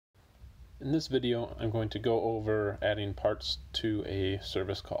In this video, I'm going to go over adding parts to a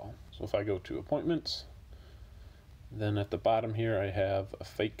service call. So if I go to Appointments, then at the bottom here I have a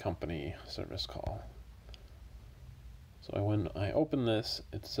fake company service call. So when I open this,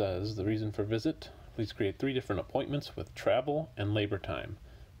 it says the reason for visit. Please create 3 different appointments with travel and labor time.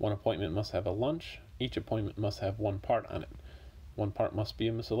 1 appointment must have a lunch. Each appointment must have 1 part on it. 1 part must be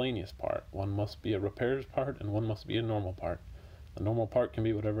a miscellaneous part. 1 must be a repairs part, and 1 must be a normal part. The normal part can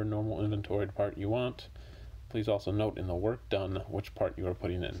be whatever normal inventoried part you want. Please also note in the work done which part you are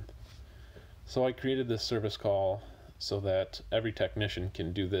putting in. So I created this service call so that every technician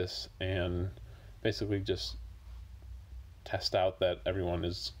can do this and basically just test out that everyone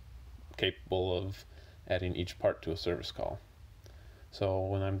is capable of adding each part to a service call. So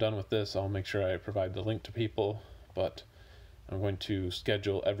when I'm done with this, I'll make sure I provide the link to people, but I'm going to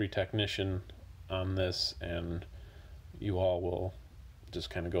schedule every technician on this, and you all will just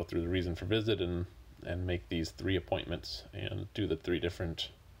kind of go through the reason for visit and make these 3 appointments and do the 3 different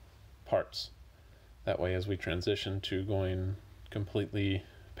parts. That way, as we transition to going completely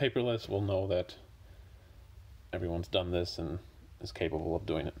paperless, we'll know that everyone's done this and is capable of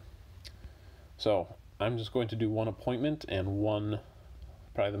doing it. So I'm just going to do 1 appointment and 1,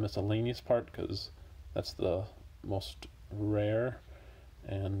 probably the miscellaneous part, because that's the most rare,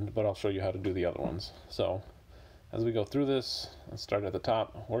 but I'll show you how to do the other ones. So as we go through this, let's start at the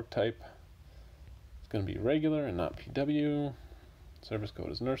top. Work type, it's going to be regular and not PW. Service code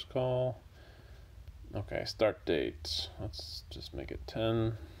is nurse call. Okay, start date, let's just make it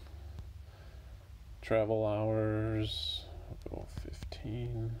 10. Travel hours, we'll go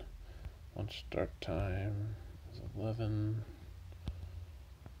 15. Lunch start time is 11.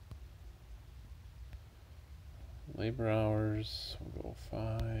 Labor hours, we'll go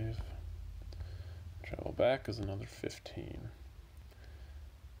 5. Travel back is another 15.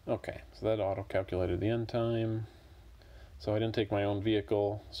 Okay, so that auto-calculated the end time. So I didn't take my own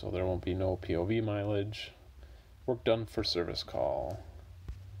vehicle, so there won't be no POV mileage. Work done for service call.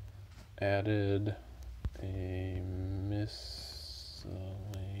 Added a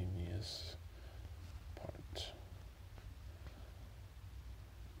miscellaneous part.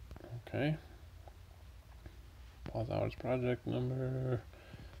 Okay. Pause hours project number.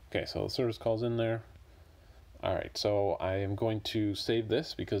 Okay, so the service call's in there. Alright, so I am going to save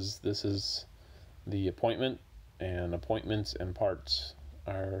this because this is the appointment, and appointments and parts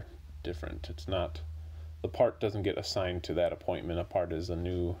are different. It's not, the part doesn't get assigned to that appointment. A part is a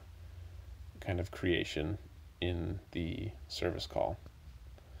new kind of creation in the service call.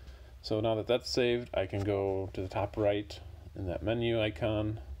 So now that that's saved, I can go to the top right in that menu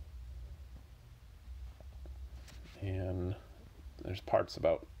icon, and there's parts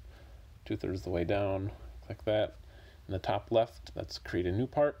about 2/3 of the way down. Click that. In the top left, that's create a new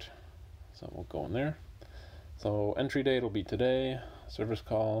part, so we'll go in there. So entry date will be today. Service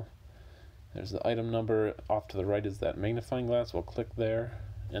call, there's the item number. Off to the right is that magnifying glass. We'll click there,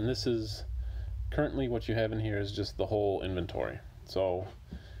 and this is currently what you have in here is just the whole inventory. So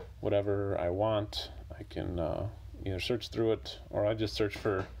whatever I want, I can either search through it, or I just search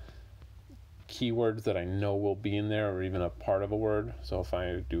for keywords that I know will be in there, or even a part of a word. So if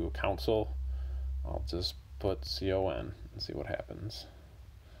I do a council, I'll just put CON and see what happens.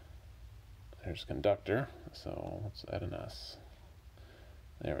 There's conductor, so let's add an S.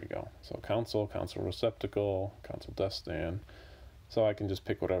 There we go. So council receptacle, council desk stand. So I can just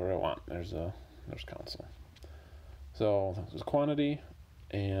pick whatever I want. There's council. So there's quantity,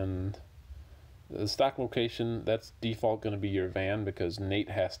 and the stock location, that's default going to be your van, because Nate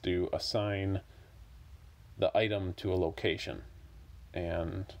has to assign the item to a location,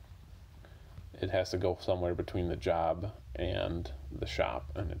 and it has to go somewhere between the job and the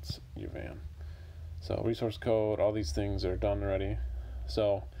shop, and it's your van. So resource code, all these things are done already.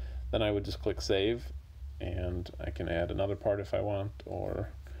 So then I would just click save, and I can add another part if I want,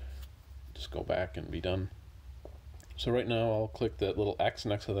 or just go back and be done. So right now I'll click that little X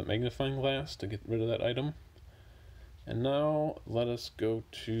next to that magnifying glass to get rid of that item. And now let us go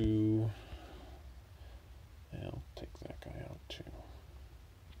to, I'll take that guy out too.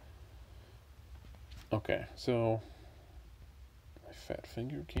 Okay, so my fat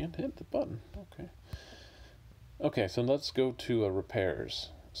finger can't hit the button. Okay, so let's go to repairs.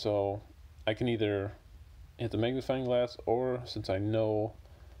 So I can either hit the magnifying glass, or since I know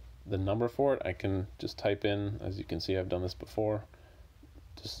the number for it, I can just type in, as you can see I've done this before,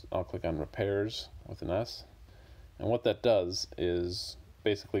 I'll click on repairs with an S, and what that does is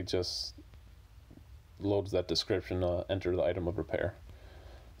basically just loads that description, enter the item of repair.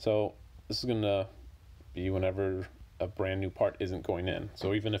 So this is going to be whenever a brand new part isn't going in.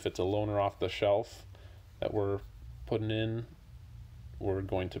 So even if it's a loaner off the shelf that we're putting in, we're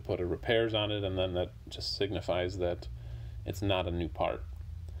going to put a repairs on it, and then that just signifies that it's not a new part.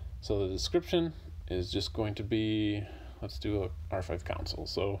 So the description is just going to be, let's do a R5 console.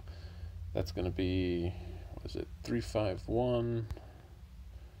 So that's going to be, what is it, 351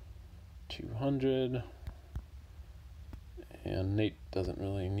 200, and Nate doesn't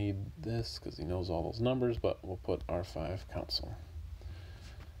really need this because he knows all those numbers, but we'll put R5 console.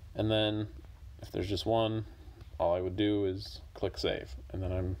 And then if there's just one, all I would do is click save, and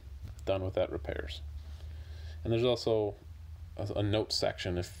then I'm done with that repairs. And there's also a notes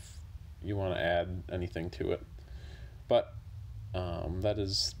section if you want to add anything to it. But that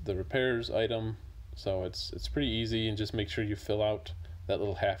is the repairs item, so it's pretty easy, and just make sure you fill out that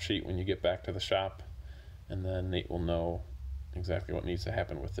little half sheet when you get back to the shop, and then Nate will know exactly what needs to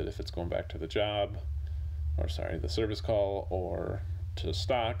happen with it, if it's going back to the job, or sorry, the service call, or to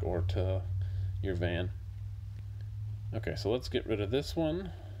stock, or to your van. Okay, so let's get rid of this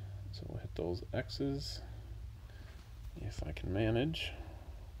one. So we'll hit those X's if I can manage.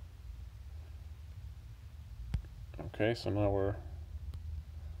 Okay, so now we're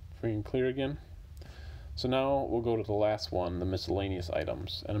free and clear again. So now we'll go to the last one, the miscellaneous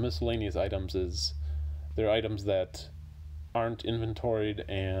items. And miscellaneous items they're items that aren't inventoried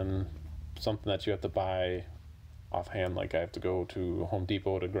and something that you have to buy offhand, like I have to go to Home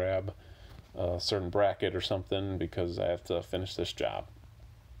Depot to grab a certain bracket or something because I have to finish this job.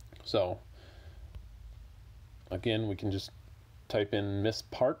 So again, we can just type in miss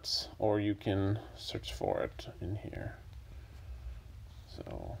parts, or you can search for it in here.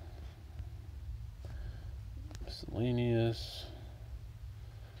 So miscellaneous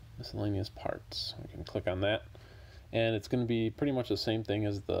parts, we can click on that, and it's going to be pretty much the same thing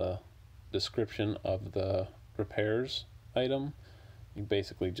as the description of the repairs item. You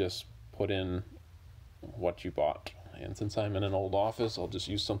basically just put in what you bought, and since I'm in an old office, I'll just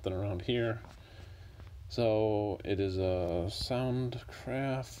use something around here. So it is a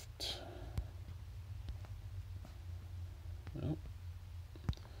Soundcraft, nope,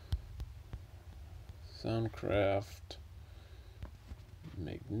 Soundcraft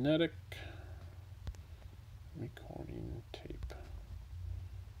magnetic recording tape,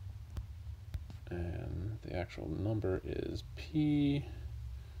 and the actual number is P24.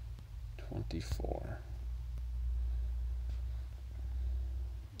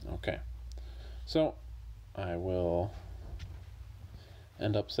 Okay, so I will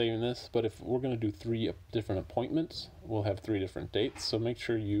end up saving this, but if we're going to do 3 different appointments, we'll have 3 different dates, so make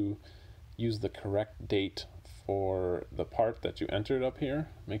sure you use the correct date for the part that you entered up here.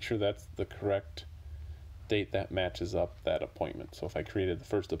 Make sure that's the correct date that matches up that appointment. So if I created the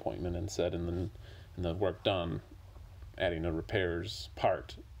first appointment and said in the work done, adding a repairs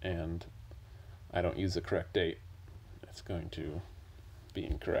part, and I don't use the correct date, it's going to be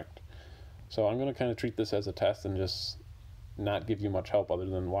incorrect. So I'm going to kind of treat this as a test and just not give you much help other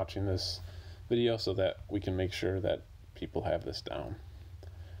than watching this video so that we can make sure that people have this down.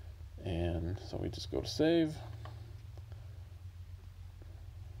 And so we just go to save.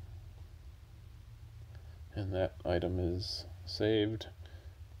 And that item is saved.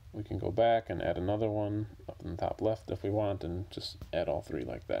 We can go back and add another one up in the top left if we want, and just add all 3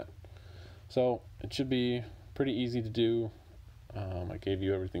 like that. So it should be pretty easy to do. I gave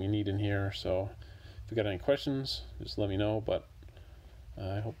you everything you need in here, so if you got any questions, just let me know, but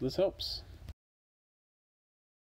I hope this helps.